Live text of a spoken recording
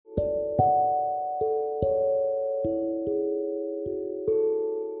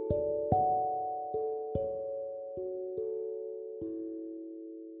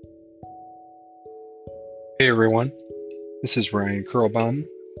Hey everyone, this is Ryan Curlbaum,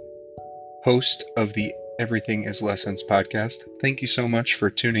 host of the Everything is Lessons podcast. Thank you so much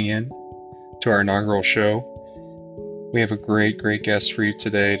for tuning in to our inaugural show. We have a great guest for you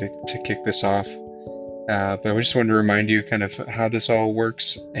today to kick this off. But I just wanted to remind you kind of how this all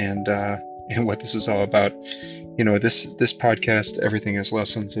works and what this is all about. You know, this podcast, Everything is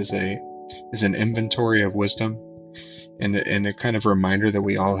Lessons, is an inventory of wisdom and a kind of reminder that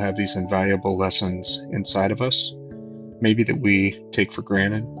we all have these invaluable lessons inside of us, maybe that we take for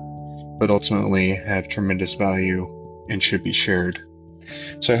granted, but ultimately have tremendous value and should be shared.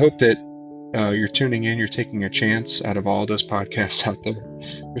 So I hope that you're tuning in, you're taking a chance out of all those podcasts out there.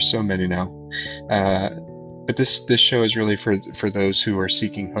 There's so many now. But this show is really for those who are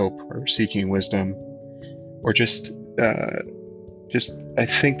seeking hope or seeking wisdom, or just I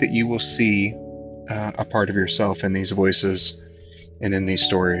think that you will see a part of yourself in these voices and in these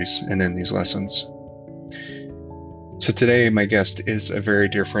stories and in these lessons. So today my guest is a very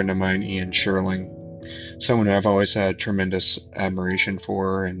dear friend of mine, Ian Sherling, someone who I've always had tremendous admiration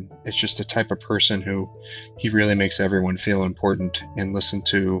for, and it's just a type of person who he really makes everyone feel important and listened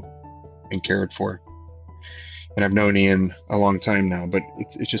to and cared for. And I've known Ian a long time now, but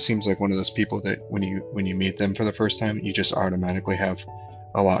it just seems like one of those people that when you meet them for the first time, you just automatically have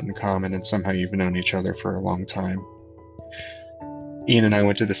a lot in common, and somehow you've known each other for a long time. Ian and I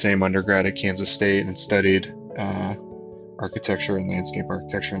went to the same undergrad at Kansas State and studied architecture and landscape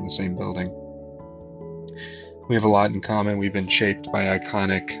architecture in the same building. We have a lot in common. We've been shaped by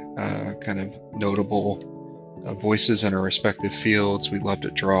iconic, kind of notable voices in our respective fields. We love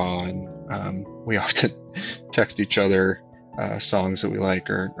to draw, and we often text each other songs that we like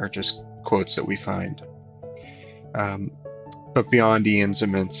or just quotes that we find. But beyond Ian's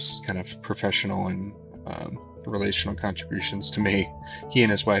immense kind of professional and relational contributions to me, he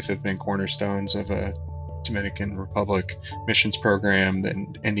and his wife have been cornerstones of a Dominican Republic missions program.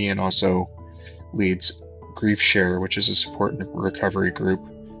 Then Ian also leads Grief Share, which is a support and recovery group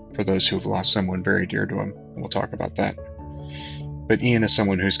for those who have lost someone very dear to them. We'll talk about that. But Ian is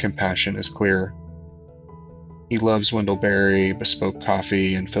someone whose compassion is clear. He loves Wendell-Berry, bespoke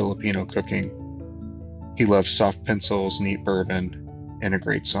coffee, and Filipino cooking. He loves soft pencils, neat bourbon, and a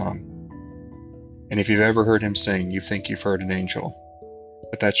great song. And if you've ever heard him sing, you think you've heard an angel,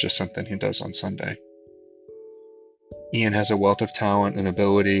 but that's just something he does on Sunday. Ian has a wealth of talent and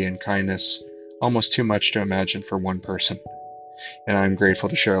ability and kindness, almost too much to imagine for one person, and I'm grateful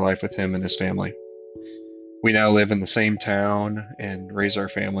to share life with him and his family. We now live in the same town and raise our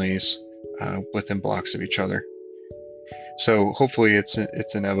families within blocks of each other. So hopefully it's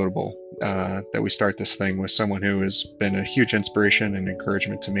inevitable that we start this thing with someone who has been a huge inspiration and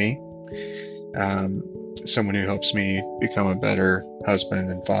encouragement to me, someone who helps me become a better husband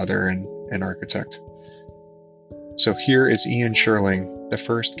and father and architect. So here is Ian Sherling, the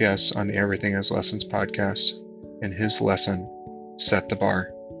first guest on the Everything is Lessons podcast, and his lesson, Set the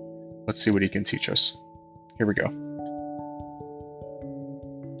Bar. Let's see what he can teach us. Here we go.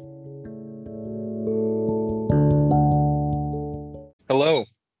 Hello,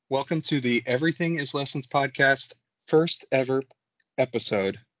 welcome to the Everything is Lessons podcast, first ever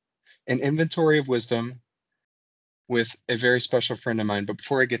episode, an inventory of wisdom with a very special friend of mine. But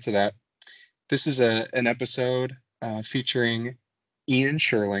before I get to that, this is an episode featuring Ian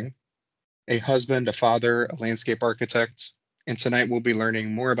Sherling, a husband, a father, a landscape architect, and tonight we'll be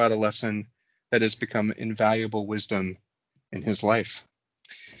learning more about a lesson that has become invaluable wisdom in his life.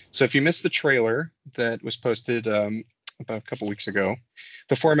 So if you missed the trailer that was posted about a couple weeks ago,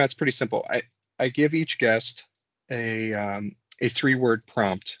 the format's pretty simple. I give each guest a 3-word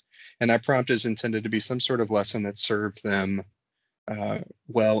prompt, and that prompt is intended to be some sort of lesson that served them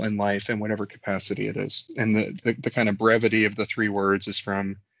well in life in whatever capacity it is. And the kind of brevity of the 3 words is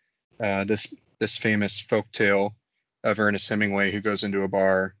from this famous folk tale of Ernest Hemingway, who goes into a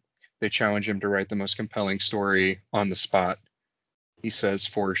bar. They challenge him to write the most compelling story on the spot. He says,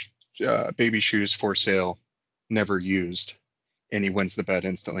 for baby shoes for sale, never used. And he wins the bet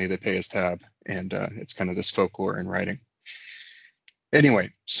instantly. They pay his tab. And it's kind of this folklore in writing.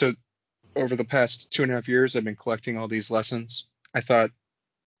 Anyway, so over the past 2.5 years, I've been collecting all these lessons. I thought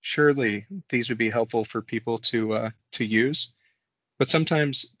surely these would be helpful for people to use, but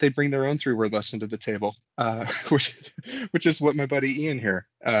sometimes they bring their own 3-word lesson to the table, which is what my buddy Ian here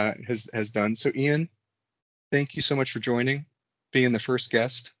has done. So Ian, thank you so much for joining, being the first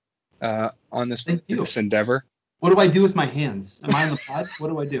guest on this endeavor. What do I do with my hands? Am I on the pod? What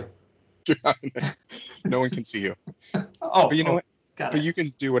do I do? No one can see you. Oh, but you know what? Got but it. you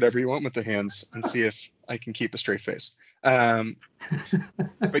can do whatever you want with the hands and see if I can keep a straight face. But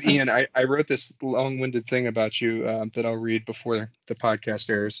Ian, I wrote this long-winded thing about you that I'll read before the podcast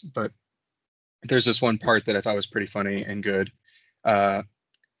airs. But there's this one part that I thought was pretty funny and good. Uh,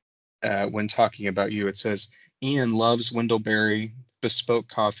 when talking about you, it says Ian loves Windleberry, bespoke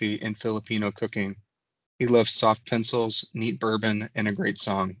coffee, and Filipino cooking. He loves soft pencils, neat bourbon, and a great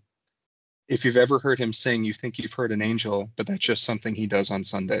song. If you've ever heard him sing, you think you've heard an angel, but that's just something he does on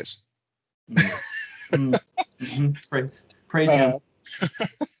Sundays. Praise him.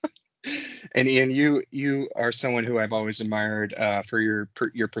 And Ian, you are someone who I've always admired for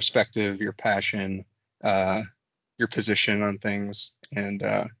your perspective, your passion, your position on things, and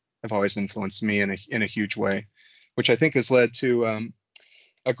have always influenced me in a huge way, which I think has led to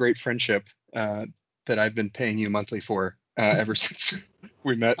a great friendship that I've been paying you monthly for ever since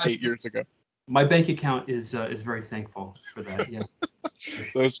we met 8 years ago. My bank account is very thankful for that. Yeah,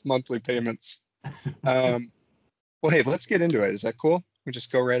 those monthly payments. Well, hey, let's get into it. Is that cool? We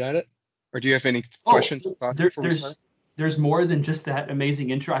just go right at it, or do you have any questions or thoughts before we start? There's more than just that amazing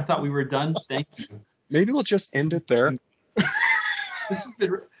intro. I thought we were done. Thank you. Maybe we'll just end it there. This has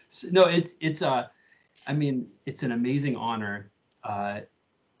been, no, it's I mean, it's an amazing honor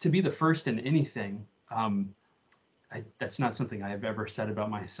to be the first in anything. That's not something I've ever said about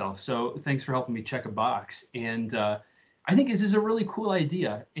myself. So thanks for helping me check a box. And I think this is a really cool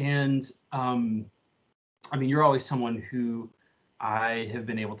idea. And I mean, you're always someone who I have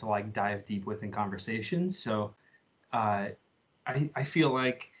been able to like dive deep with in conversations. So I feel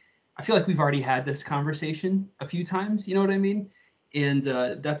like we've already had this conversation a few times. You know what I mean? And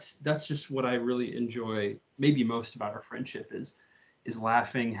that's just what I really enjoy maybe most about our friendship is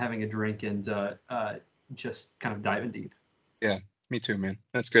laughing, having a drink, and just kind of diving deep. Yeah, me too, man.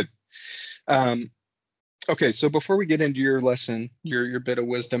 That's good. Okay, so before we get into your lesson, your bit of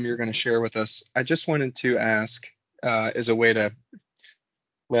wisdom you're going to share with us, I just wanted to ask, as a way to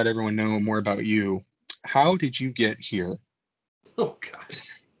let everyone know more about you, how did you get here? Oh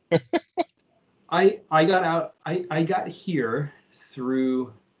gosh. I got here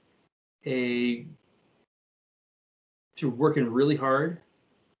through working really hard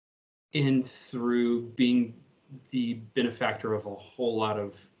and through being the benefactor of a whole lot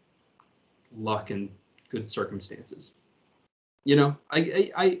of luck and good circumstances. You know,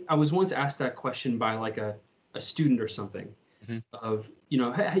 I was once asked that question by like a student or something, of, you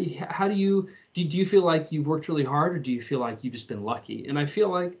know, how do you feel like you've worked really hard, or do you feel like you've just been lucky? And I feel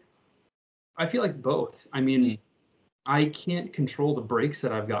like both. I mean, I can't control the breaks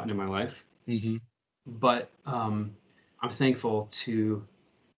that I've gotten in my life, but I'm thankful to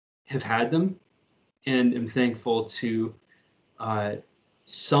have had them, and am thankful to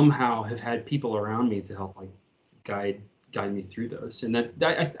somehow have had people around me to help like guide me through those. And that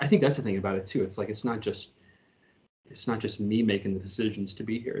I think that's the thing about it too. It's like it's not just me making the decisions to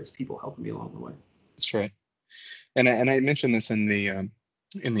be here. It's people helping me along the way. That's right. And I mentioned this in the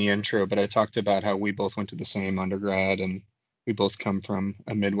intro, but I talked about how we both went to the same undergrad and we both come from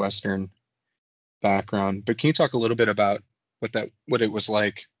a Midwestern background. But can you talk a little bit about what it was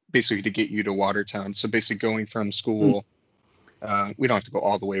like basically to get you to Watertown? So basically going from school, we don't have to go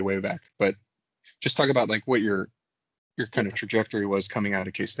all the way back, but just talk about like what your kind of trajectory was coming out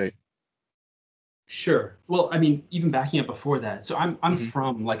of K-State. Sure. Well, I mean, even backing up before that, so I'm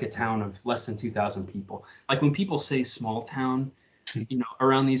from like a town of less than 2,000 people. Like when people say small town, you know,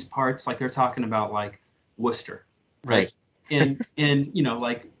 around these parts, like they're talking about like Worcester, right? and you know,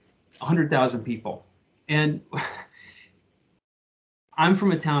 like 100,000 people. And I'm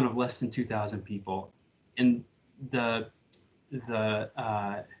from a town of less than 2,000 people, and the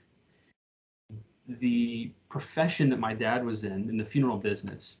profession that my dad was in the funeral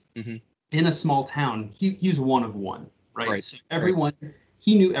business, in a small town, he was one of one, right? So everyone,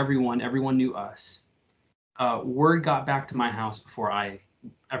 he knew everyone knew us. Word got back to my house before I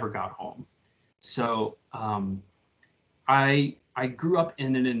ever got home. So I grew up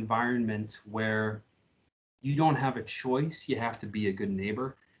in an environment where you don't have a choice. You have to be a good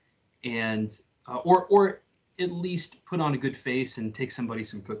neighbor, and or at least put on a good face and take somebody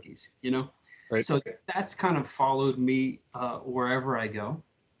some cookies, you know? Right. So that's kind of followed me wherever I go,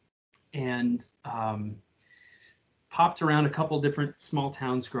 and popped around a couple different small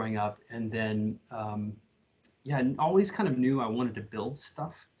towns growing up, and then always kind of knew I wanted to build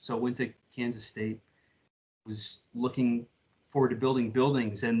stuff. So I went to Kansas State, was looking forward to building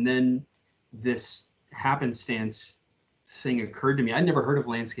buildings, and then this happenstance thing occurred to me. I'd never heard of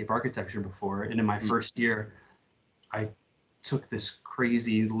landscape architecture before, and in my first year, I took this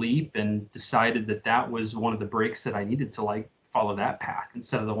crazy leap and decided that was one of the breaks that I needed to like follow that path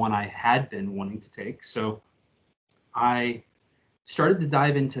instead of the one I had been wanting to take. So I started to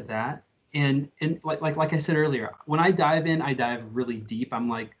dive into that. And like I said earlier, when I dive in, I dive really deep. I'm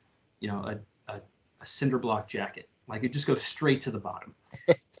like, a cinder block jacket. Like it just goes straight to the bottom.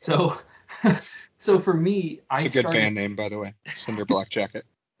 So so for me, I It's a good started band name, by the way. Cinder Block Jacket.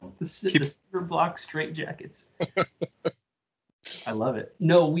 the cinder block straight jackets. I love it.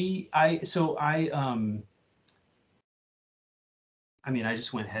 No, I mean, I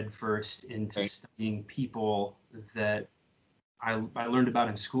just went head first into Right. studying people that I learned about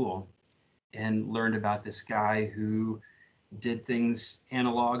in school, and learned about this guy who did things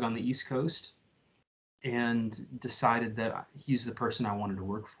analog on the East Coast and decided that he's the person I wanted to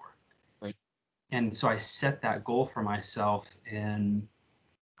work for. Right. And so I set that goal for myself, and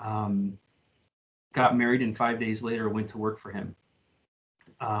um, got married, and 5 days later went to work for him.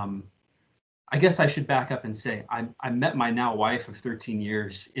 Um, I guess I should back up and say I met my now wife of 13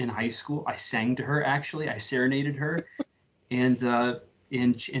 years in high school. I sang to her, actually. I serenaded her, and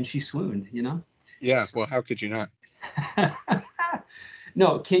and she swooned. Yeah. So, Well, how could you not?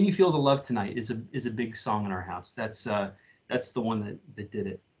 no, "Can You Feel the Love Tonight" is a big song in our house. That's the one that did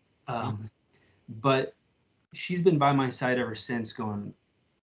it. Mhm. But she's been by my side ever since, going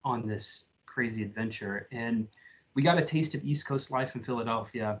on this crazy adventure, and we got a taste of East Coast life in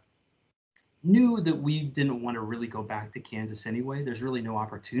Philadelphia. Knew that we didn't want to really go back to Kansas anyway. There's really no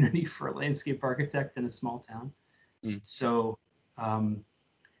opportunity for a landscape architect in a small town. Mm. So um,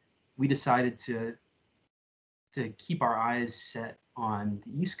 we decided to keep our eyes set on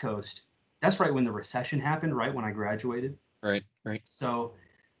the East Coast. That's right when the recession happened, right when I graduated. Right. Right. So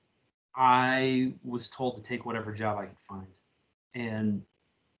I was told to take whatever job I could find. And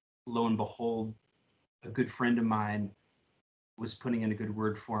lo and behold, a good friend of mine was putting in a good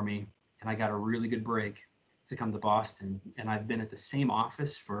word for me, and I got a really good break to come to Boston. And I've been at the same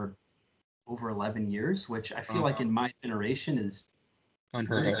office for over 11 years, which I feel Wow. like in my generation is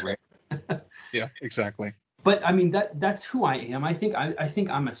Unheard very of, right? rare. Yeah. Exactly. But I mean, that's who I am. I think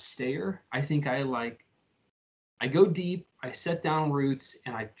I'm a stayer. I think I go deep, I set down roots,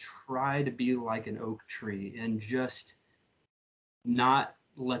 and I try to be like an oak tree and just not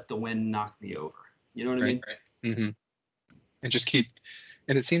let the wind knock me over. You know what I Right. mean? Hmm. And just keep.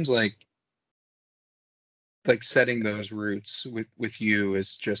 And it seems like setting those roots with you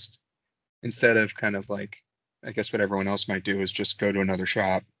is just instead of kind of like I guess what everyone else might do is just go to another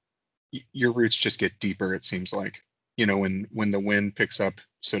shop. Your roots just get deeper. It seems like when the wind picks up,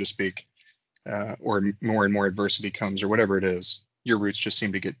 so to speak, or more and more adversity comes, or whatever it is, your roots just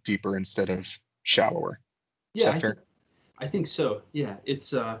seem to get deeper instead of shallower. Is Yeah, that fair? I think so. Yeah, it's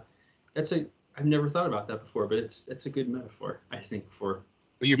that's a I've never thought about that before, but it's a good metaphor, I think, for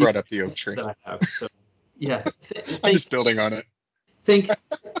Well, you the brought up the oak experiences tree. that I have. So yeah, I'm just building on it. thank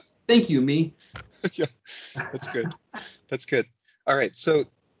thank you, me. Yeah, that's good. That's good. All right, so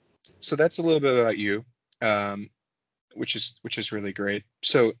that's a little bit about you, um, which is really great.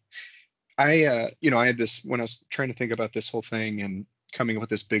 So I had this when I was trying to think about this whole thing and coming up with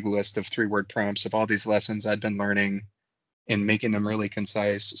this big list of 3-word prompts of all these lessons I'd been learning and making them really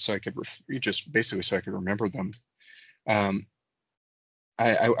concise so I could just basically so I could remember them. Um,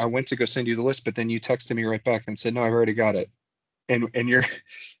 I went to go send you the list, but then you texted me right back and said, "No, I've already got it." And you're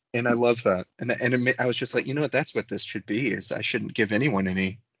and I love that. I was just like, you know what, that's what this should be. Is I shouldn't give anyone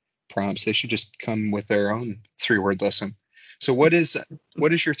any prompts. They should just come with their own 3-word lesson. So what is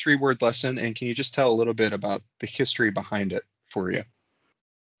your 3-word lesson, and can you just tell a little bit about the history behind it for you?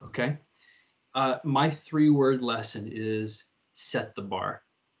 Okay. My 3-word lesson is set the bar.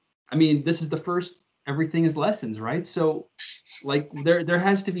 I mean, this is the first everything is lessons, right? So like there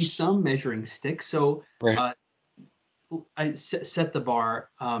has to be some measuring stick. So Right. uh, I set the bar.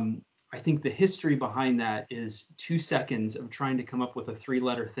 I think the history behind that is 2 seconds of trying to come up with a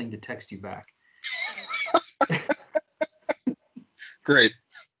 3-letter thing to text you back. Great.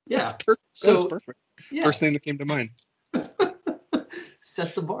 That's Yeah. perfect. That's So perfect. yeah, First thing that came to mind.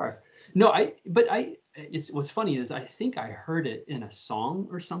 set the bar. No, it's what's funny is I think I heard it in a song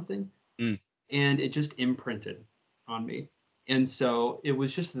or something, Mm, and it just imprinted on me. And so it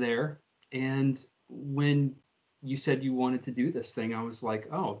was just there. And when you said you wanted to do this thing, I was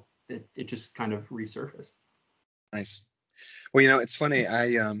like, oh, it just kind of resurfaced. nice. Well, it's funny.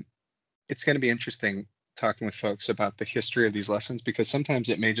 It's going to be interesting talking with folks about the history of these lessons because sometimes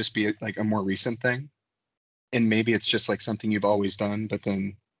it may just be like a more recent thing, and maybe it's just like something you've always done, but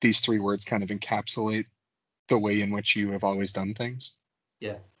then these 3 words kind of encapsulate the way in which you have always done things.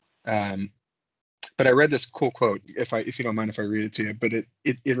 Yeah. Um, but I read this cool quote, if you don't mind if I read it to you, but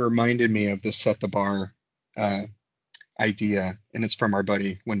it reminded me of this set the bar uh, idea, and it's from our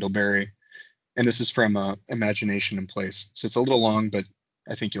buddy Wendell Berry. And this is from Imagination in Place. So it's a little long, but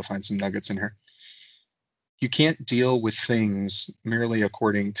I think you'll find some nuggets in here. You can't deal with things merely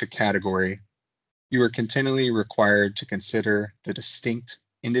according to category. You are continually required to consider the distinct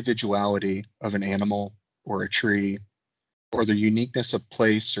individuality of an animal or a tree, or the uniqueness of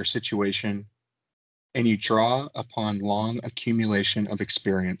place or situation, and you draw upon long accumulation of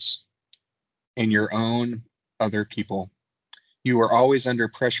experience in your own other people. You are always under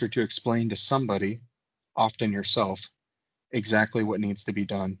pressure to explain to somebody, often yourself, exactly what needs to be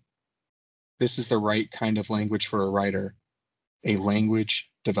done. This is the right kind of language for a writer, a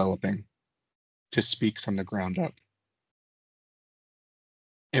language developing, to speak from the ground up.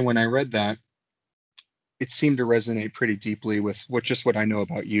 And when I read that, it seemed to resonate pretty deeply with what I know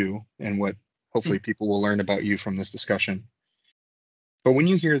about you and what hopefully people will learn about you from this discussion. But when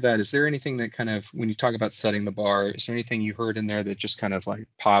you hear that, is there anything that kind of, when you talk about setting the bar, is there anything you heard in there that just kind of like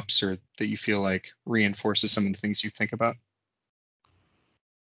pops or that you feel like reinforces some of the things you think about?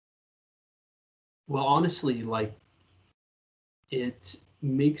 Well, honestly, like it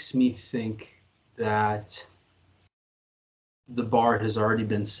makes me think that the bar has already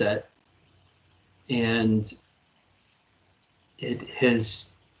been set and it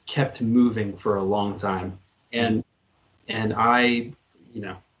has kept moving for a long time. And I,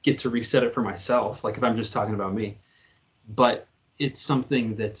 get to reset it for myself, like if I'm just talking about me. But it's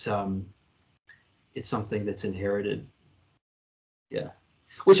something that's inherited. Yeah.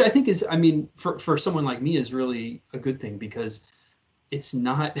 Which I think is, I mean, for someone like me is really a good thing because it's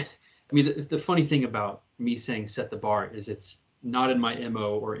not, I mean, the funny thing about me saying set the bar is it's not in my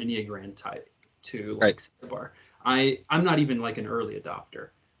MO or Enneagram type to Right. like set the bar. I'm not even like an early adopter.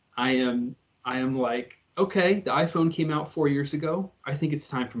 I am like, okay, the iPhone came out 4 years ago. I think it's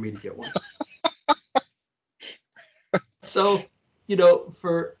time for me to get one. So,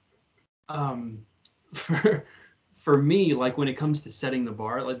 for um for for me, like when it comes to setting the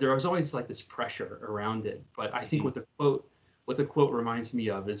bar, like there was always like this pressure around it. But I think what the quote reminds me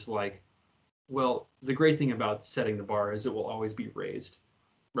of is like, well, the great thing about setting the bar is it will always be raised,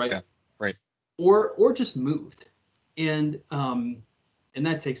 right? Yeah. Right. Or just moved. And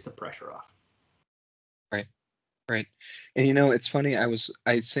that takes the pressure off. Right. Right. And it's funny,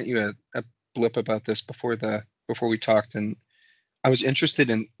 I sent you a blip about this before we talked, and I was interested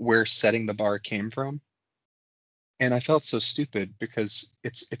in where setting the bar came from. And I felt so stupid because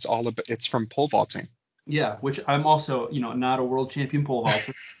it's from pole vaulting Yeah, which I'm also, not a world champion pole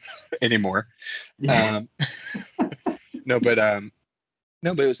vaulter. anymore. Yeah. Um, no, but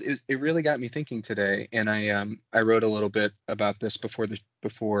no, but it really got me thinking today, and I wrote a little bit about this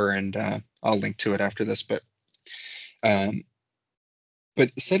before, and I'll link to it after this. Um,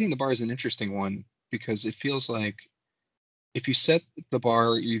 but setting the bar is an interesting one because it feels like if you set the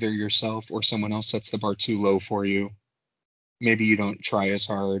bar, either yourself or someone else sets the bar too low for you, maybe you don't try as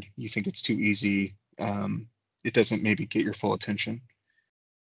hard. You think it's too easy. It doesn't maybe get your full attention.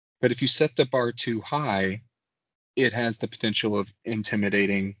 But if you set the bar too high, it has the potential of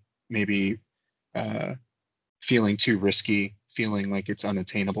intimidating, maybe uh, feeling too risky, feeling like it's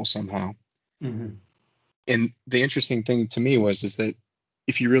unattainable somehow. Mm-hmm. And the interesting thing to me is that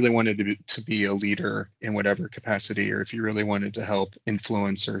if you really wanted to be a leader in whatever capacity, or if you really wanted to help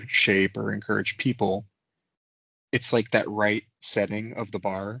influence or shape or encourage people, it's like that right setting of the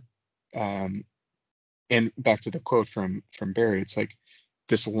bar. Um, and back to the quote from Barry, it's like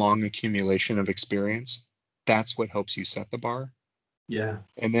this long accumulation of experience. That's what helps you set the bar. Yeah,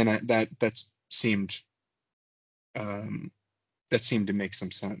 And then seemed um, that seemed to make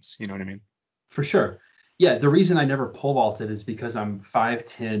some sense. You know what I mean? for sure. Yeah, the reason I never pole vaulted is because I'm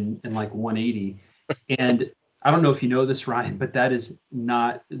 5'10" and like 180. And I don't know if you know this, Ryan, but that is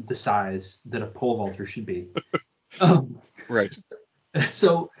not the size that a pole vaulter should be. Um, Right.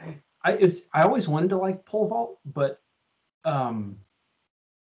 so I always wanted to like pole vault, but um,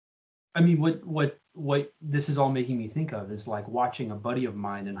 I mean, what this is all making me think of is like watching a buddy of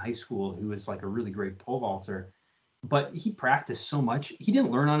mine in high school who was like a really great pole vaulter, but he practiced so much. He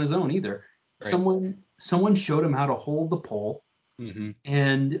didn't learn on his own either. Right. Someone showed him how to hold the pole, Hmm.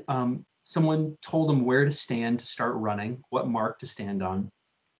 and someone told him where to stand to start running, what mark to stand on,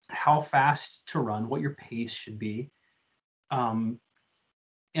 how fast to run, what your pace should be, um,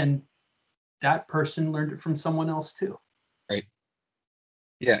 and that person learned it from someone else too. Right.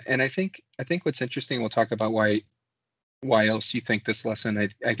 Yeah. And I think what's interesting, we'll talk about why else you think this lesson,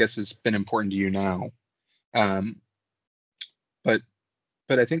 I guess, has been important to you now. Um, but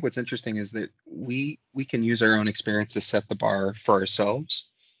but I think what's interesting is that we can use our own experience to set the bar for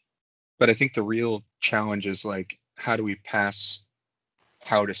ourselves. But I think the real challenge is like how do we pass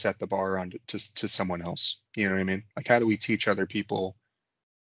how to set the bar on to someone else? You know what I mean? Like, how do we teach other people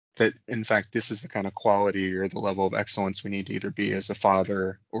that, in fact, this is the kind of quality or the level of excellence we need to either be as a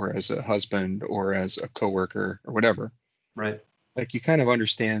father or as a husband or as a coworker or whatever. Right. Like, you kind of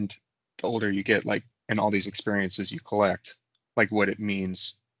understand the older you get, like, and all these experiences you collect, like what it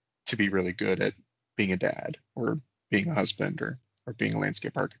means to be really good at being a dad or being a husband or being a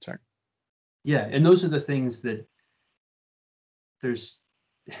landscape architect. Yeah, and those are the things that there's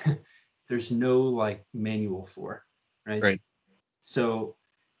there's no like manual for, right? Right. So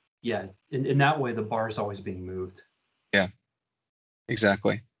yeah, in that way the bar is always being moved. Yeah,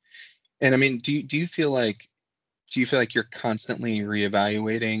 exactly. And I mean, do you feel like you're constantly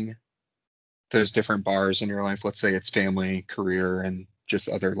reevaluating those different bars in your life? Let's say it's family, career, and just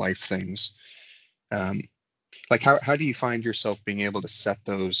other life things. Um, like how do you find yourself being able to set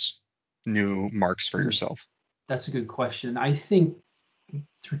those new marks for Hmm, yourself? that's a good question. I think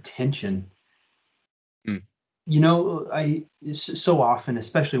through tension. Mm, So often,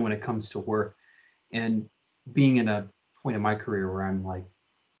 especially when it comes to work and being in a point in my career where I'm like,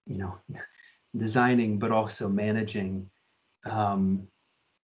 you know, designing but also managing um,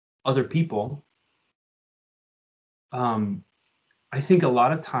 other people. Um, I think a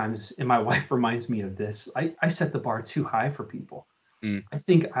lot of times, and my wife reminds me of this, I set the bar too high for people. mm, I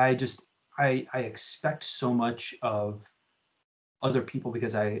think I expect so much of other people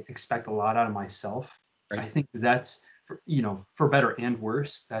because I expect a lot out of myself. right, I think that's for better and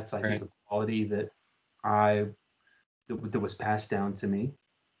worse. That's I think right. a quality I that was passed down to me.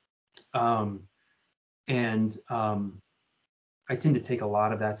 Um, and I tend to take a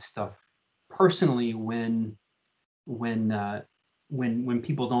lot of that stuff personally when uh, when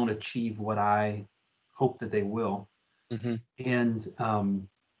people don't achieve what I hope that they will, Hmm. and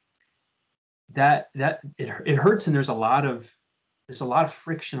it hurts. And there's a lot of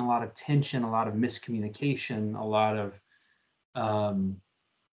friction, a lot of tension, a lot of miscommunication, a lot of um,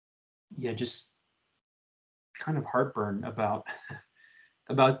 yeah, just kind of heartburn about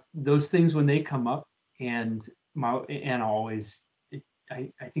about those things when they come up. And my Anna always,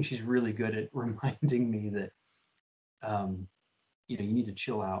 I think she's really good at reminding me that um, you need to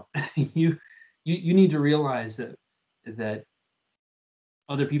chill out. you you need to realize that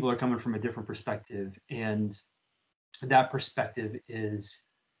other people are coming from a different perspective, and that perspective is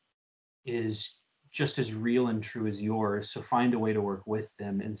just as real and true as yours. So find a way to work with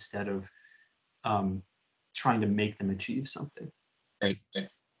them instead of um, trying to make them achieve something. Right.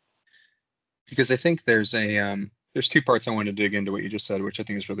 Because I think there's two parts I want to dig into what you just said, which I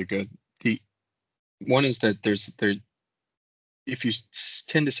think is really good. The one is that there if you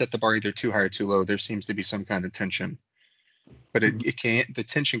tend to set the bar either too high or too low, there seems to be some kind of tension. But Mhm. it can't the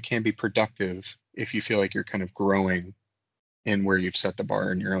tension can be productive if you feel like you're kind of growing in where you've set the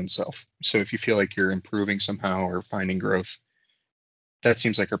bar in your own self. So if you feel like you're improving somehow or finding growth, that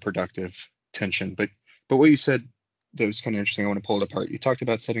seems like a productive tension. But what you said that was kind of interesting, I want to pull it apart. You talked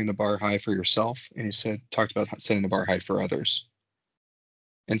about setting the bar high for yourself, and you said talked about setting the bar high for others.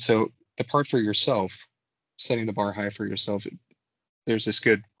 And so the part for yourself, setting the bar high for yourself, there's this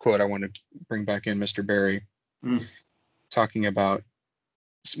good quote I want to bring back in, Mr. Barry, Mm. talking about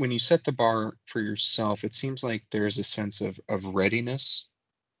when you set the bar for yourself, it seems like there's a sense of readiness.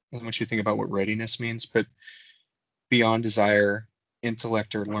 I don't want you to think about what readiness means, but beyond desire,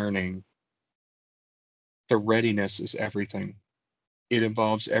 intellect, or learning, the readiness is everything. It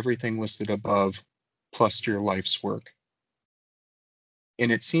involves everything listed above, plus your life's work.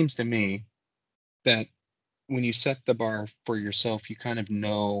 And it seems to me that when you set the bar for yourself, you kind of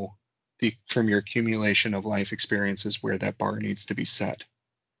know from your accumulation of life experiences where that bar needs to be set.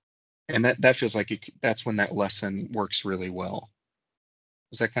 And that feels like that's when that lesson works really well.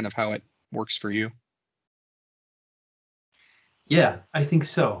 Is that kind of how it works for you? Yeah, I think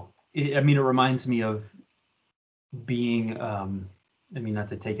so. I mean, it reminds me of being, I mean, not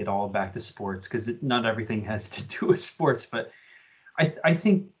to take it all back to sports because not everything has to do with sports, but I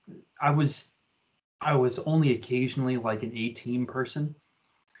think I was I was only occasionally like an A team person,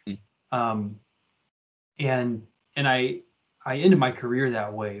 Mm, um, and and I ended my career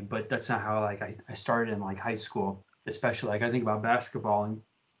that way, but that's not how like I started in like high school, especially like I think about basketball and it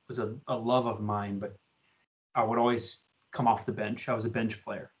was a love of mine, but I would always come off the bench. I was a bench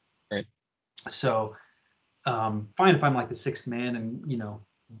player, right. so fine if I'm like the sixth man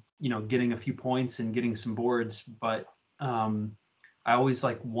and getting a few points and getting some boards, but um, I always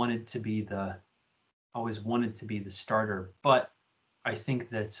like wanted to be the always wanted to be the starter. But I think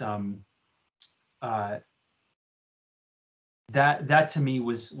that uh, that to me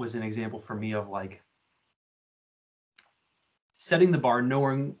was an example for me of like setting the bar,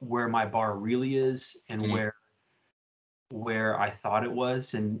 knowing where my bar really is and Mhm. where I thought it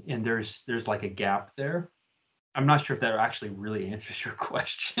was, and there's like a gap there. I'm not sure if that actually really answers your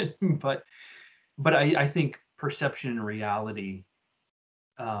question, but I think perception and reality,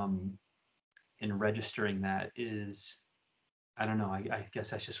 um, and registering that is, I don't know. I guess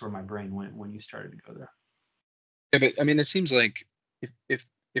that's just where my brain went when you started to go there. Yeah, but I mean, it seems like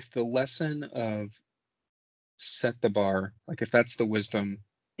if the lesson of set the bar, like if that's the wisdom,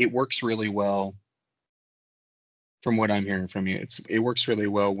 it works really well from what I'm hearing from you. It works really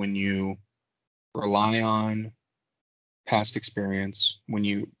well when you rely on past experience, when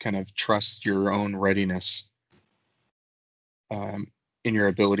you kind of trust your own readiness, um, in your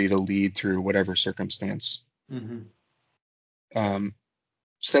ability to lead through whatever circumstance. Hmm. Um,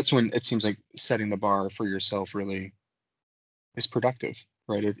 so that's when it seems like setting the bar for yourself really is productive,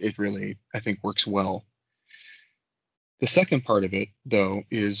 right? It really, I think, works well. The second part of it, though,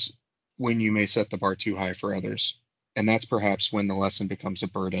 is when you may set the bar too high for others. And that's perhaps when the lesson becomes a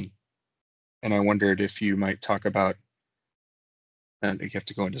burden. And I wondered if you might talk about, and you have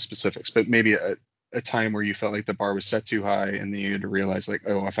to go into specifics, but maybe a time where you felt like the bar was set too high and then you had to realize, like,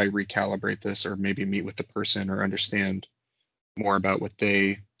 oh, if I recalibrate this or maybe meet with the person or understand more about what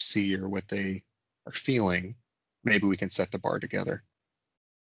they see or what they are feeling, maybe we can set the bar together.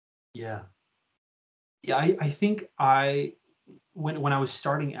 Yeah. Yeah, I think when I was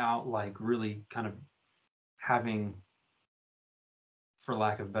starting out, like really kind of having, for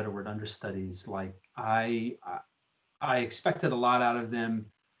lack of a better word, understudies, like I expected a lot out of them,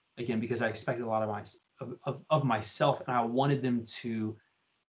 again because I expected a lot of of myself, and I wanted them to,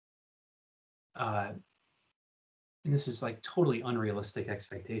 uh, and this is like totally unrealistic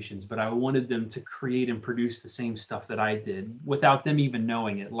expectations, but I wanted them to create and produce the same stuff that I did without them even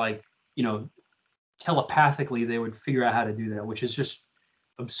knowing it. Like, you know, telepathically they would figure out how to do that, which is just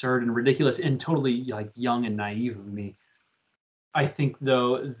absurd and ridiculous and totally like young and naive of me. I think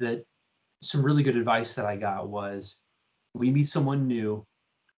though that some really good advice that I got was, when you meet someone new,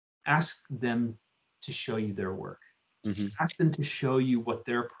 ask them to show you their work. Hmm. Ask them to show you what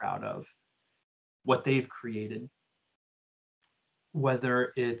they're proud of, what they've created,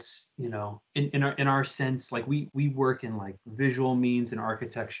 whether it's, in our sense, like we work in like visual means and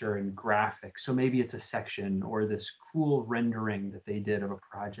architecture and graphics, so maybe it's a section or this cool rendering that they did of a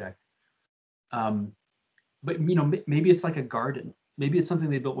project. um, but maybe it's like a garden, maybe it's something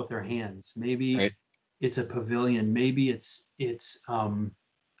they built with their hands, maybe Right. it's a pavilion, maybe it's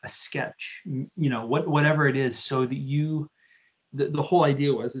a sketch, whatever it is, so that the whole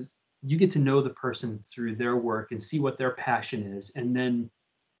idea was is you get to know the person through their work and see what their passion is, and then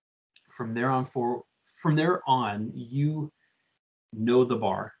from there on you know the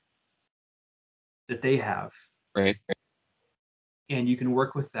bar that they have, Right. and you can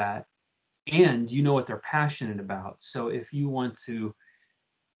work with that, and you know what they're passionate about. So if you want to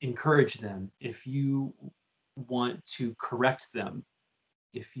encourage them, if you want to correct them,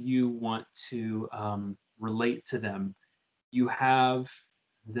 if you want to relate to them, you have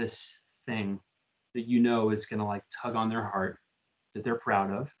this thing that is going to like tug on their heart, that they're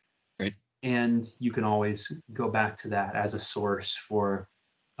proud of, Right. and you can always go back to that as a source for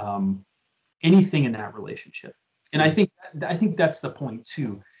um, anything in that relationship. And Yeah. I think that's the point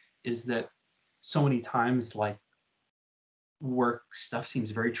too, is that so many times like work stuff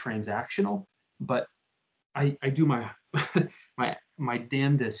seems very transactional, but I do my my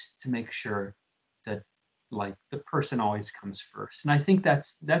damnedest to make sure that like the person always comes first. And I think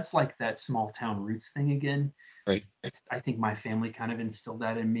that's like that small town roots thing again. Right. I think my family kind of instilled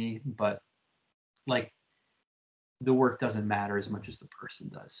that in me, but like the work doesn't matter as much as the person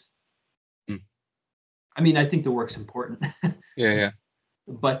does. Mm. I mean, I think the work's important, Yeah. Yeah.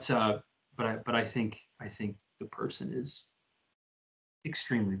 but I think the person is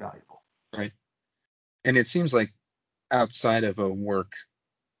extremely valuable. Right. And it seems like outside of a work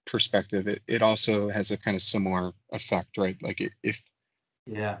perspective, it also has a kind of similar effect, right? Like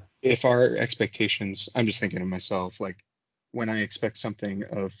Yeah. if our expectations, I'm just thinking of myself, like when I expect something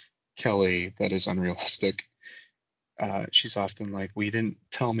of Kelly that is unrealistic, she's often like, "Well, you didn't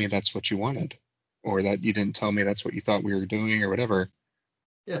tell me that's what you wanted, or that you didn't tell me that's what you thought we were doing, or whatever."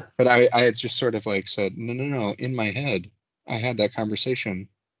 Yeah. But I had just sort of like said, "No, no, no." In my head, I had that conversation,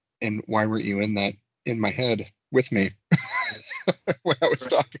 and why weren't you in my head with me when I was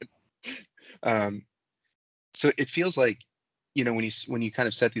Right. talking? Um, so it feels like, when you kind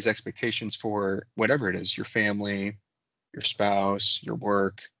of set these expectations for whatever it is, your family, your spouse, your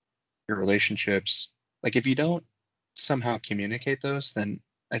work, your relationships, like if you don't somehow communicate those, then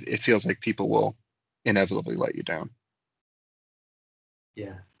it feels like people will inevitably let you down.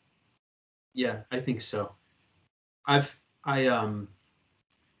 Yeah. Yeah, I think so. I've I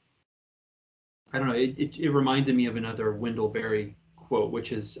I don't know. It reminded me of another Wendell Berry quote,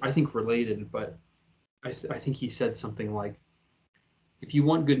 which is I think related, but I think he said something like, "If you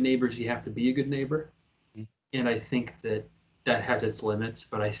want good neighbors, you have to be a good neighbor." Mm. And I think that that has its limits,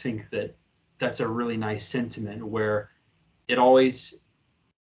 but I think that that's a really nice sentiment where it always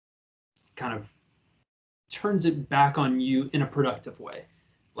kind of turns it back on you in a productive way,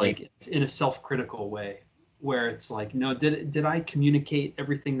 Right, like in a self-critical way, where it's like, no, did I communicate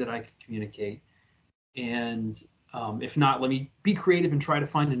everything that I could communicate? And if not, let me be creative and try to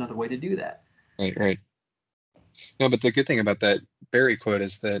find another way to do that. right, right. No, but the good thing about that Barry quote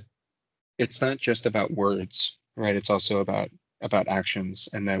is that it's not just about words, right? It's also about actions,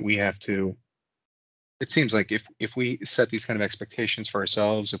 and that we have to. It seems like if we set these kind of expectations for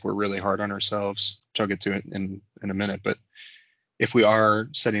ourselves, if we're really hard on ourselves, which I'll get to it in a minute, but if we are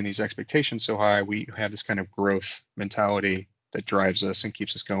setting these expectations so high, we have this kind of growth mentality that drives us and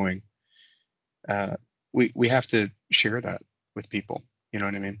keeps us going. Uh, we have to share that with people. You know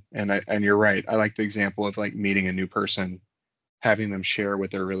what I mean? And you're right. I like the example of like meeting a new person, having them share what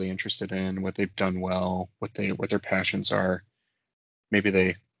they're really interested in, what they've done well, what their passions are. Maybe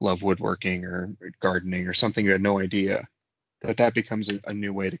they love woodworking or gardening or something you had no idea. That becomes a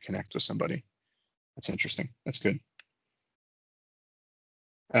new way to connect with somebody. That's interesting. That's good.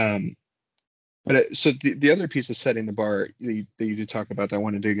 Um, so the other piece of setting the bar that you did talk about that I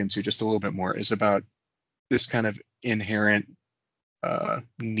want to dig into just a little bit more is about this kind of inherent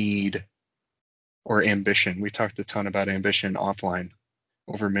need or ambition. We talked a ton about ambition offline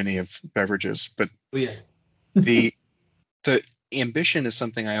over many of beverages, but Oh yes. the the ambition is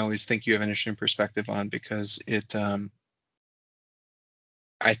something I always think you have an interesting perspective on because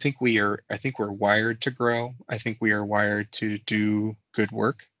I think we're wired to grow. I think we are wired to do good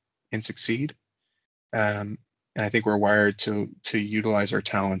work and succeed. Um, and I think we're wired to utilize our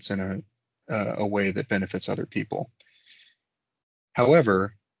talents in a way that benefits other people.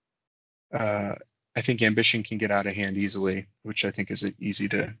 However, uh, I think ambition can get out of hand easily, which I think is easy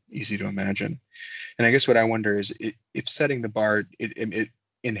to imagine. And I guess what I wonder is if setting the bar, it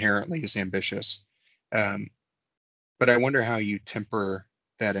inherently is ambitious. Um, but I wonder how you temper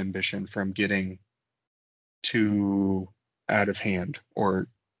that ambition from getting too out of hand or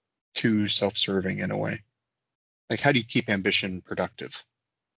too self-serving in a way. Like, how do you keep ambition productive?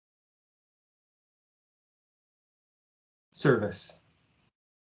 Service.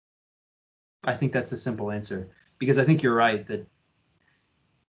 I think that's the simple answer because I think you're right that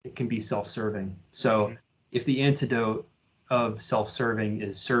it can be self-serving. So Mhm. if the antidote of self-serving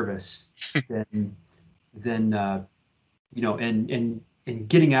is service, then you know, and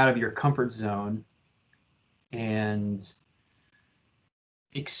getting out of your comfort zone and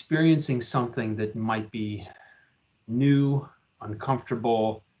experiencing something that might be new,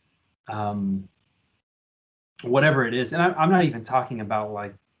 uncomfortable, um, whatever it is. And I'm not even talking about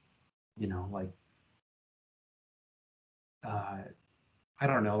like, you know, like uh, I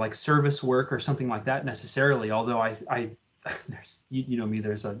don't know, like service work or something like that necessarily. Although there's you know me,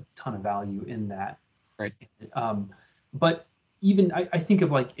 there's a ton of value in that. Right. Um, but even I think of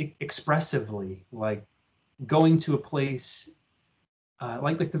like expressively, like going to a place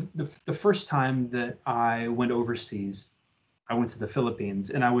like the first time that I went overseas, I went to the Philippines,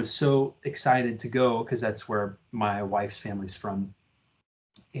 and I was so excited to go because that's where my wife's family's from,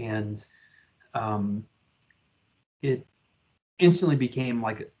 and um, it instantly became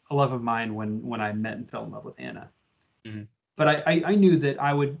like a love of mine when I met and fell in love with Anna. Mhm. But I knew that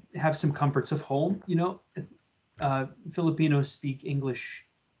I would have some comforts of home. You know, Filipinos speak English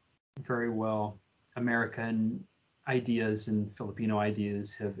very well. American ideas and Filipino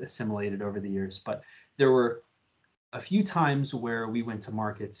ideas have assimilated over the years, but there were a few times where we went to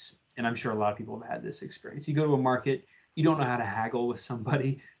markets, and I'm sure a lot of people have had this experience. You go to a market, you don't know how to haggle with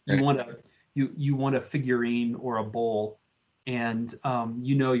somebody. You Right. want a you want a figurine or a bowl, and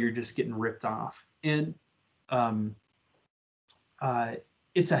you know you're just getting ripped off. And um, uh,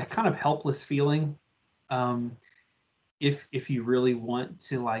 it's a kind of helpless feeling um, if you really want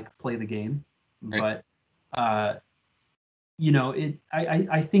to like play the game, Right. but uh, you know it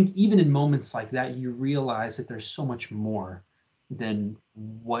I think even in moments like that you realize that there's so much more than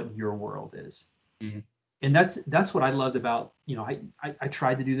what your world is. Mhm. And that's what I loved about, you know, I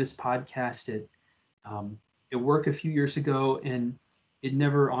tried to do this podcast at work a few years ago, and it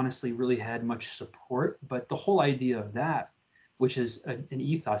never honestly really had much support, but the whole idea of that, which is an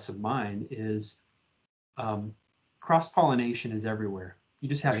ethos of mine, is um, cross pollination is everywhere. You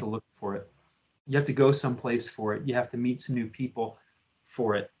just have Right. to look for it. You have to go someplace for it. You have to meet some new people.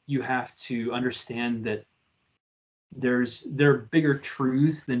 for it. You have to understand that there are bigger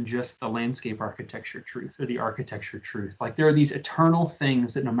truths than just the landscape architecture truth or the architecture truth. Like there are these eternal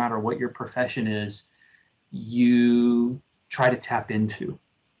things that no matter what your profession is, you try to tap into.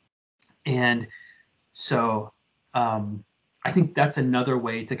 And so I think that's another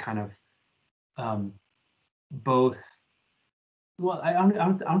way to kind of both. Well, I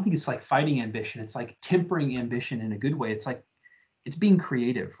don't think it's like fighting ambition. It's like tempering ambition in a good way. It's like it's being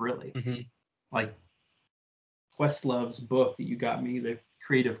creative, really. Mm-hmm. Like Questlove's book that you got me, The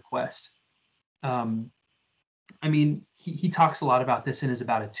Creative Quest. I mean, he talks a lot about this and is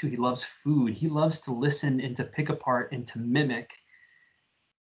about it too. He loves food. He loves to listen and to pick apart and to mimic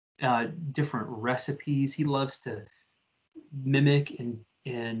different recipes. He loves to mimic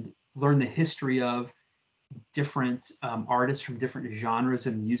and learn the history of different artists from different genres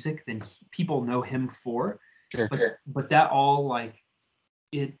of music than people know him for. Sure. But that all like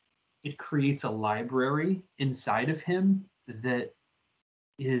it creates a library inside of him that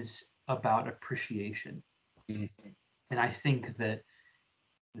is about appreciation. Mm-hmm. And I think that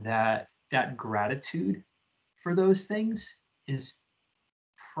gratitude for those things is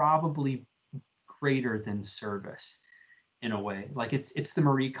probably greater than service in a way. Like it's the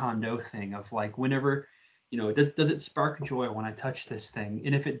Marie Kondo thing of like whenever, does it spark joy when I touch this thing?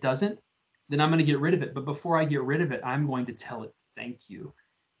 And if it doesn't, then I'm going to get rid of it. But before I get rid of it, I'm going to tell it thank you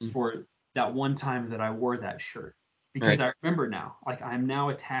for that one time that I wore that shirt. Because Right. I remember now, like I'm now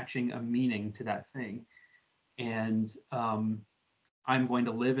attaching a meaning to that thing. And I'm going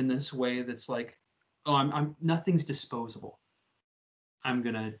to live in this way that's like, oh, I'm nothing's disposable. I'm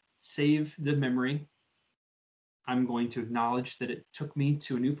going to save the memory. I'm going to acknowledge that it took me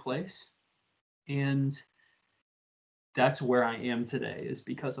to a new place. And that's where I am today is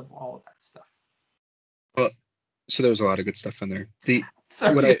because of all of that stuff. Well, so there was a lot of good stuff in there.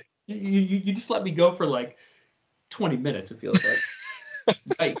 Sorry, what I you just let me go for like 20 minutes, it feels like.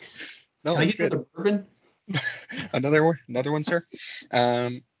 Yikes. no, Can I it's get good. another bourbon? another one, sir.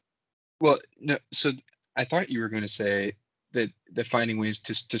 Well, no. So I thought you were going to say that finding ways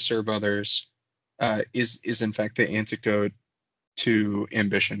to serve others is in fact the antidote to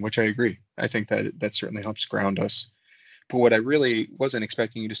ambition, which I agree. I think that certainly helps ground us. But what I really wasn't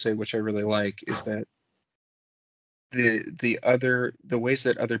expecting you to say, which I really like, is that the ways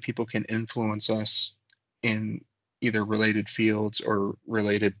that other people can influence us in either related fields or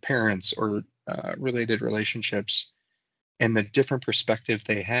related parents or related relationships, and the different perspective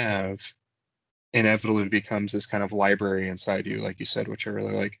they have inevitably becomes this kind of library inside you, like you said, which I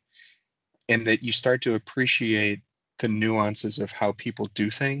really like, and that you start to appreciate the nuances of how people do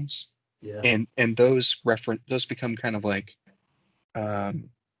things, Yeah. and those become kind of like um,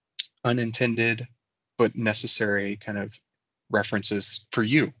 unintended but necessary kind of references for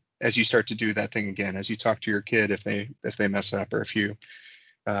you as you start to do that thing again, as you talk to your kid if they mess up, or if you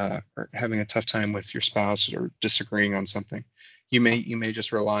are having a tough time with your spouse or disagreeing on something. You may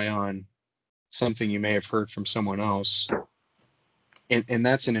just rely on something you may have heard from someone else, and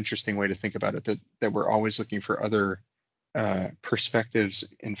that's an interesting way to think about it, that we're always looking for other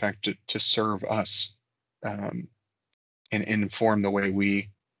perspectives, in fact, to serve us, and inform the way we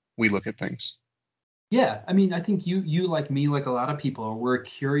look at things. Yeah, I mean, I think you like me, like a lot of people, we're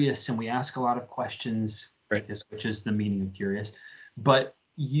curious and we ask a lot of questions, I Right. guess, which is the meaning of curious. But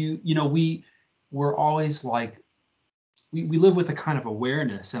we're always like we live with a kind of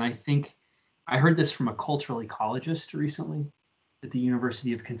awareness, and I think I heard this from a cultural ecologist recently at the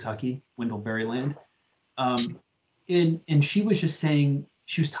University of Kentucky, Wendell Berryland. Um, and she was just saying,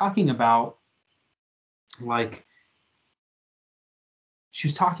 she was talking about like she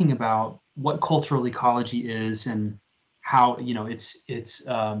was talking about what cultural ecology is and how it's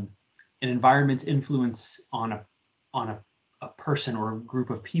an environment's influence on a person or a group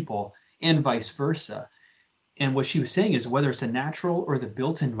of people and vice versa. And what she was saying is whether it's a natural or the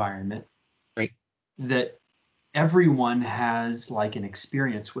built environment, Right. that everyone has like an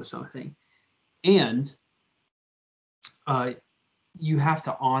experience with something, and uh, you have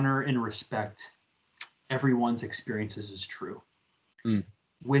to honor and respect everyone's experiences as true. Mm.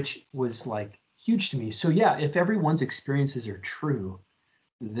 Which was like huge to me. So yeah, if everyone's experiences are true,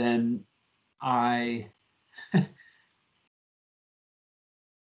 then I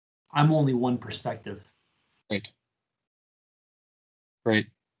I'm only one perspective. Right. Right.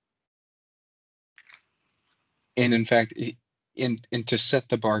 And in fact, and to set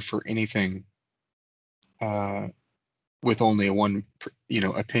the bar for anything uh, with only one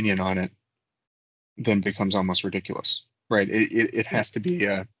opinion on it, then becomes almost ridiculous, right? It has to be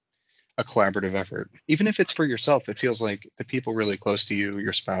a collaborative effort. Even if it's for yourself, it feels like the people really close to you,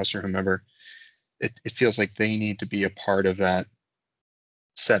 your spouse or whomever, it feels like they need to be a part of that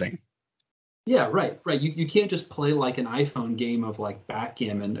setting. Yeah, right. You can't just play like an iPhone game of like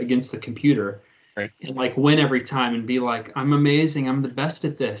backgammon against the computer Right. and like win every time and be like, I'm amazing, I'm the best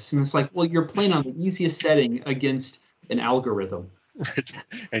at this. And it's like, well, you're playing on the easiest setting against an algorithm. Right.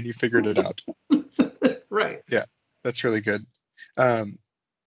 And you figured it out. Right. Yeah, that's really good. Um,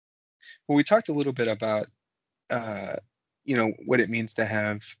 well, we talked a little bit about uh, what it means to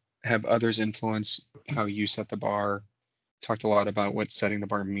have others influence how you set the bar. Talked a lot about what setting the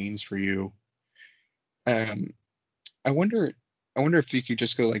bar means for you. Um, I wonder, I wonder if you could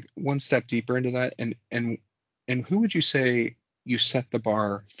just go like one step deeper into that, and who would you say you set the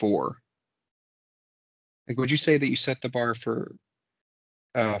bar for? Like, would you say that you set the bar for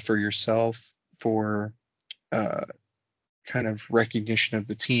yourself, for uh, kind of recognition of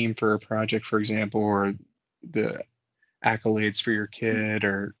the team for a project, for example, or the accolades for your kid,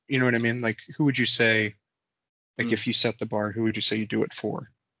 or you know what I mean? Like, who would you say, like, Mm-hmm. if you set the bar, who would you say you do it for?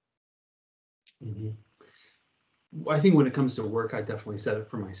 I think when it comes to work, I definitely set it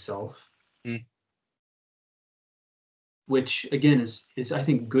for myself, Mm, which again is I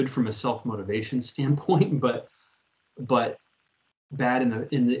think good from a self motivation standpoint, but bad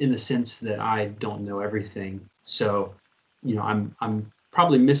in the sense that I don't know everything. So, I'm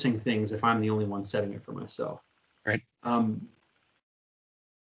probably missing things if I'm the only one setting it for myself. right. Um,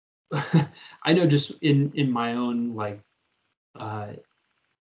 I know just in my own like uh,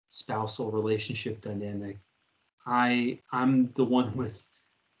 spousal relationship dynamic, I'm the one with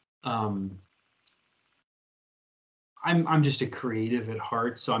um, I'm just a creative at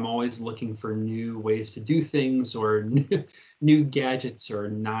heart, so I'm always looking for new ways to do things or new gadgets or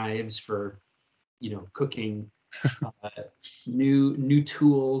knives for cooking, uh, new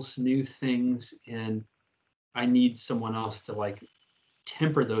tools, new things, and I need someone else to like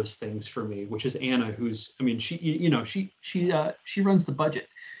temper those things for me, which is Anna, who's I mean she runs the budget,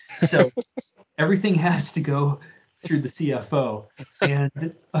 so everything has to go through the CFO,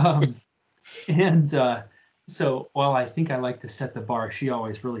 and so while I think I like to set the bar, she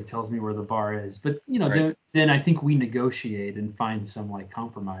always really tells me where the bar is. But Right. then I think we negotiate and find some like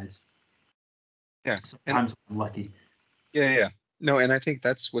compromise. Yeah. And Sometimes I'm lucky. yeah. No, and I think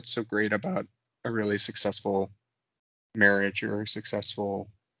that's what's so great about a really successful marriage or a successful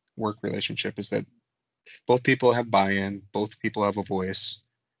work relationship is that both people have buy-in, both people have a voice,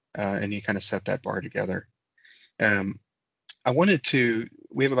 and you kind of set that bar together. Um,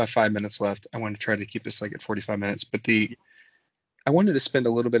 we have about 5 minutes left. I want to try to keep this like at 45 minutes, but I wanted to spend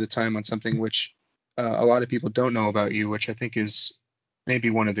a little bit of time on something which a lot of people don't know about you, which I think is maybe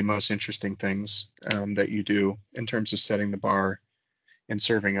one of the most interesting things that you do in terms of setting the bar and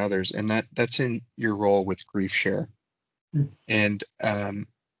serving others, and that's in your role with Grief Share. And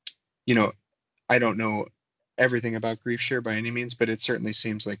you know, I don't know everything about Grief Share by any means, but it certainly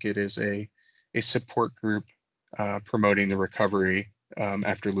seems like it is a support group promoting the recovery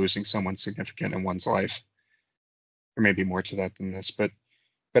after losing someone significant in one's life. Or maybe more to that than this, but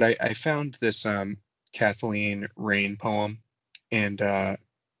I found this Kathleen Rain poem, and I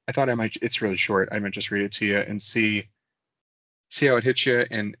thought I might. It's really short. I might just read it to you and see how it hits you,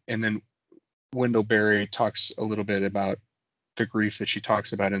 and then Wendell Berry talks a little bit about the grief that she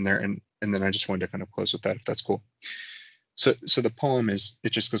talks about in there, and then I just wanted to kind of close with that, if that's cool. So the poem is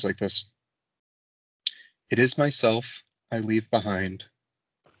it just goes like this. It is myself I leave behind,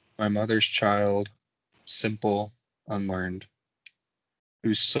 my mother's child, simple, unlearned,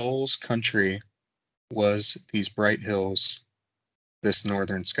 whose soul's country was these bright hills, this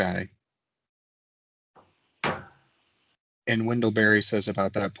northern sky. And Wendell Berry says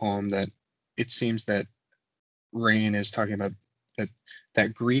about that poem that it seems that Rain is talking about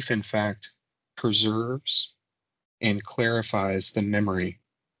that grief, in fact, preserves and clarifies the memory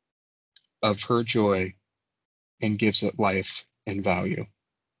of her joy and gives it life and value.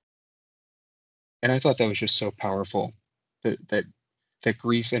 And I thought that was just so powerful that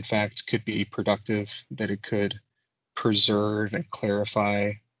grief, in fact, could be productive, that it could preserve and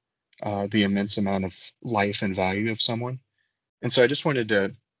clarify the immense amount of life and value of someone. And so I just wanted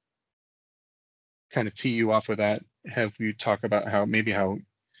to kind of tee you off with that, have you talk about how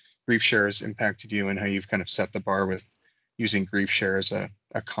Grief Share has impacted you and how you've kind of set the bar with using Grief Share as a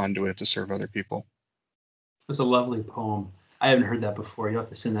conduit to serve other people. It's a lovely poem. I haven't heard that before. You'll have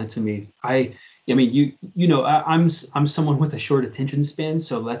to send that to me. I mean, I'm someone with a short attention span,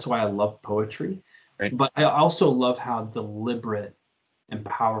 so that's why I love poetry. Right. But I also love how deliberate and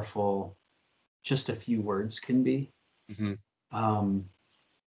powerful just a few words can be. Hmm. Um,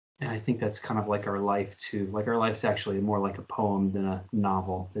 I think that's kind of like our life too. Like our life's actually more like a poem than a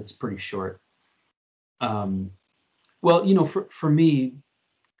novel. It's pretty short. Um, well, for me,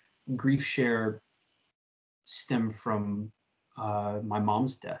 grief share stemmed from my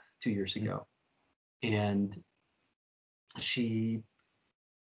mom's death 2 years Mm. ago, and she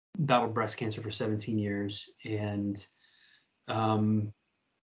battled breast cancer for 17 years, and um,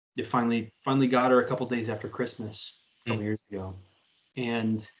 it finally got her a couple days after Christmas a Mm. couple years ago,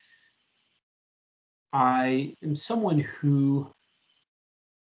 and I am someone who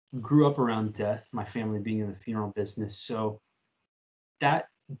grew up around death. My family being in the funeral business, so that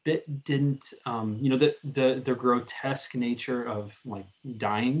bit didn't, the grotesque nature of like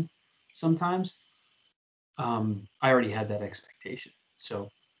dying sometimes. I already had that expectation. So,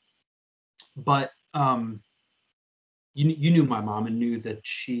 but you knew my mom and knew that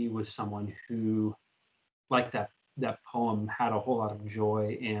she was someone who, like that poem, had a whole lot of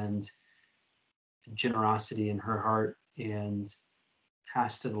joy and generosity in her heart and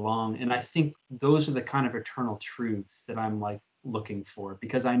passed it along. And I think those are the kind of eternal truths that I'm like looking for,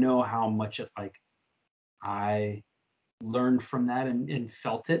 because I know how much it like I learned from that and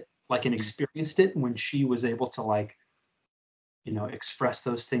felt it like and Mm. experienced it when she was able to like, express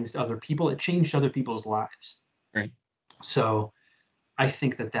those things to other people. It changed other people's lives. Right. So I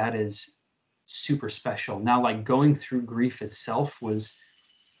think that that is super special. Now, like going through grief itself was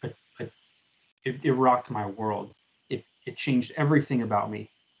a, a, it rocked my world. It changed everything about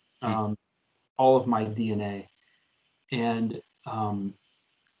me, Mm. um, all of my DNA, and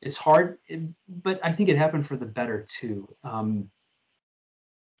it's hard, but I think it happened for the better too.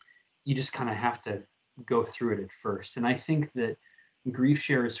 You just kind of have to go through it at first, and I think that grief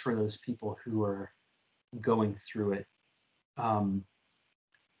share is for those people who are going through it. Um,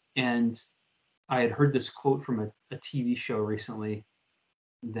 and I had heard this quote from a TV show recently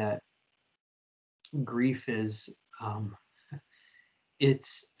that grief is, um,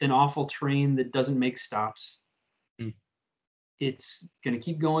 it's an awful train that doesn't make stops. Mm. It's going to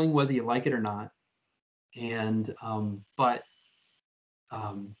keep going whether you like it or not. And but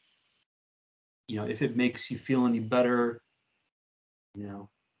um, if it makes you feel any better, you know,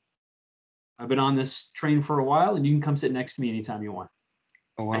 I've been on this train for a while, and you can come sit next to me anytime you want.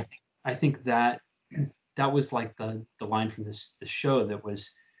 Oh I wow. think I think that that was like the line from the show that was,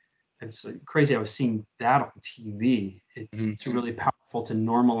 it's like crazy. I was seeing that on TV. Mm. It's really powerful to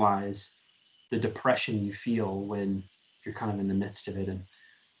normalize the depression you feel when you're kind of in the midst of it, and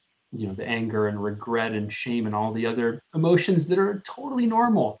the anger and regret and shame and all the other emotions that are totally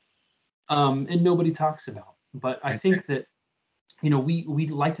normal, and nobody talks about. But I Right. think that we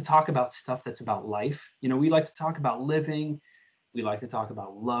like to talk about stuff that's about life. We like to talk about living. We like to talk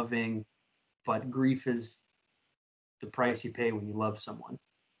about loving, but grief is the price you pay when you love someone.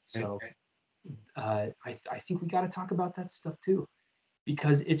 Right. So I think we got to talk about that stuff too,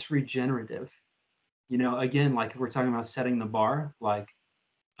 because it's regenerative. Again, like if we're talking about setting the bar, like,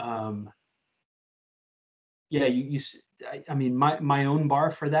 um, yeah, I mean, my own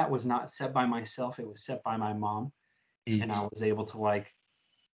bar for that was not set by myself. It was set by my mom, Mm. and I was able to like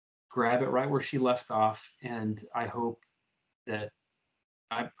grab it right where she left off. And I hope that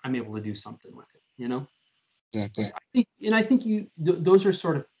I'm able to do something with it. Exactly. I think those are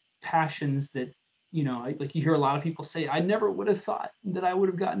sort of passions that, like you hear a lot of people say, I never would have thought that I would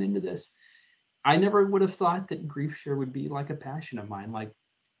have gotten into this. I never would have thought that grief share would be like a passion of mine, like,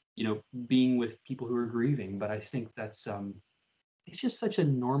 being with people who are grieving. But I think that's, it's just such a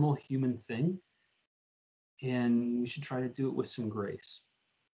normal human thing, and we should try to do it with some grace.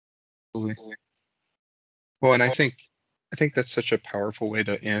 Absolutely. Well, and I think that's such a powerful way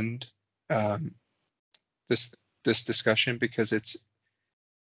to end um, this discussion, because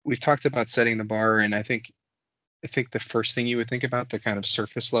we've talked about setting the bar, and I think the first thing you would think about, the kind of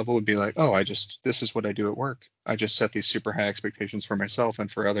surface level, would be like, oh, this is what I do at work. I just set these super high expectations for myself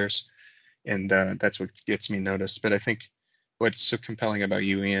and for others, and that's what gets me noticed. But I think what's so compelling about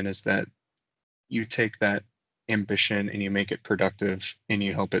you, Ian, is that you take that ambition and you make it productive and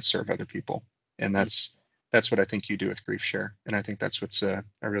you help it serve other people, and that's what I think you do with Grief Share, and I think that's what's a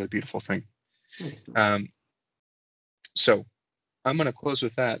really beautiful thing. Thanks. Um, so I'm going to close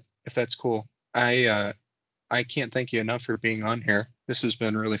with that, if that's cool. I can't thank you enough for being on here. This has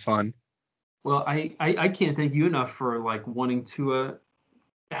been really fun. Well, I can't thank you enough for like wanting to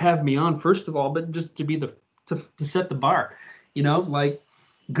have me on, first of all, but just to be to set the bar. Like,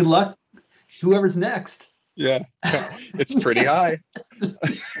 good luck, whoever's next. Yeah, it's pretty high.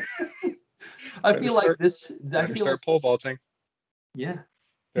 I Better feel like start. this. I Better feel like start pole vaulting. yeah.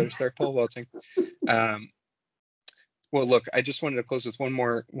 Better start pole vaulting. Um, Well, look, I just wanted to close with one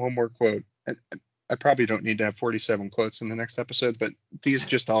more quote. I probably don't need to have 47 quotes in the next episode, but these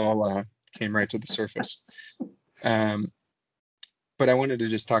just all came right to the surface. Um, but I wanted to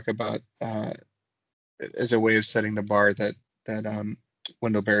just talk about as a way of setting the bar that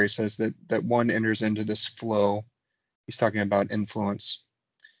Wendell Berry says that one enters into this flow. He's talking about influence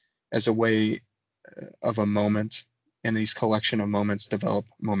as a way of a moment, and these collection of moments develop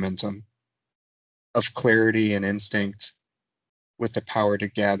momentum of clarity and instinct with the power to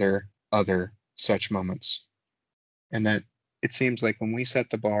gather other such moments. And that it seems like when we set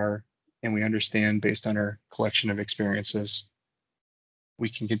the bar and we understand based on our collection of experiences, we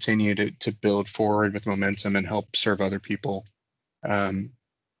can continue to build forward with momentum and help serve other people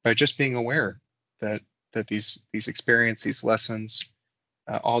by just being aware that these experiences, these lessons,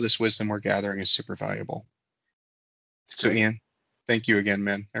 all this wisdom we're gathering is super valuable. So Ian, thank you again,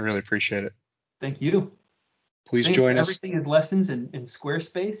 man. I really appreciate it. Thank you. Please Thanks join to us. Everything is Lessons in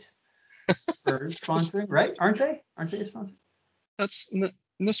Squarespace for sponsoring, right? Aren't they a sponsor? That's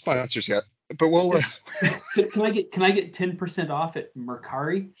no sponsors yet, but we'll. Can I get 10% off at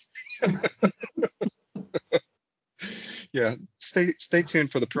Mercari? Yeah, stay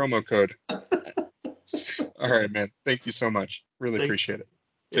tuned for the promo code. All right, man. Thank you so much. Really appreciate it.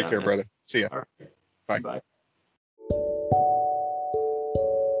 Take care, man. Brother. See ya. All right. Bye. Bye.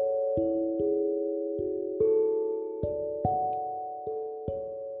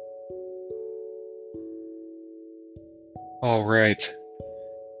 All right.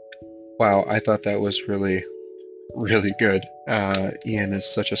 Wow, I thought that was really, really good. Ian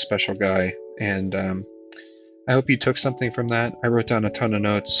is such a special guy, and I hope you took something from that. I wrote down a ton of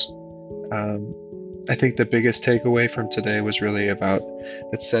notes. I think the biggest takeaway from today was really about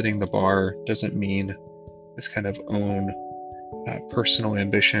that setting the bar doesn't mean this kind of own personal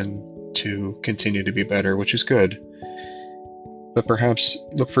ambition to continue to be better, which is good. But perhaps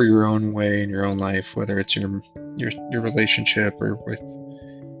look for your own way in your own life, whether it's your relationship or with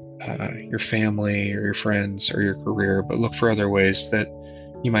your family or your friends or your career. But look for other ways that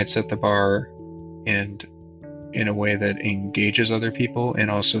you might set the bar and in a way that engages other people and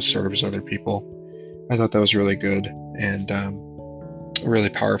also serves other people. I thought that was really good and a really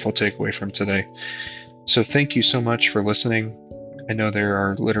powerful takeaway from today. So thank you so much for listening. I know there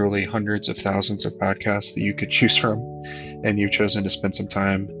are literally hundreds of thousands of podcasts that you could choose from, and you've chosen to spend some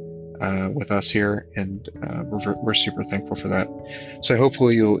time with us here, and we're super thankful for that. So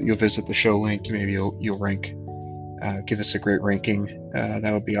hopefully you'll visit the show link. Maybe you'll rank, give us a great ranking.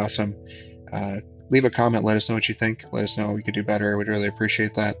 That would be awesome. Leave a comment. Let us know what you think. Let us know what we could do better. We'd really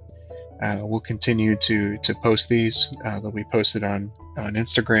appreciate that. We'll continue to post these. They'll be posted on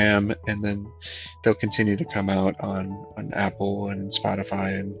Instagram, and then they'll continue to come out on Apple and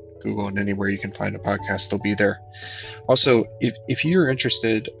Spotify and Google, and anywhere you can find a podcast, they'll be there. Also, if you're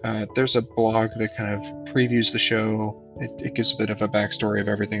interested, there's a blog that kind of previews the show. It gives a bit of a backstory of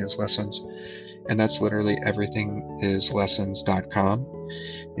Everything is Lessons, and that's literally everythingislessons.com.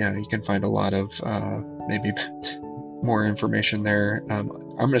 Yeah, you can find a lot of maybe more information there. I'm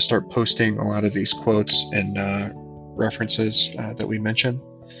going to start posting a lot of these quotes and references that we mentioned.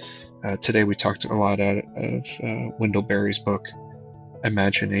 Today we talked a lot of Wendell Berry's book,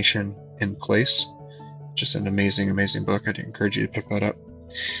 Imagination in Place. Just an amazing, amazing book. I'd encourage you to pick that up.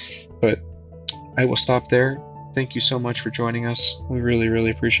 But I will stop there. Thank you so much for joining us. We really,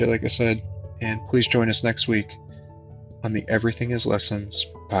 really appreciate it, like I said. And please join us next week on the Everything is Lessons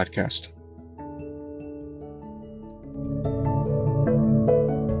podcast.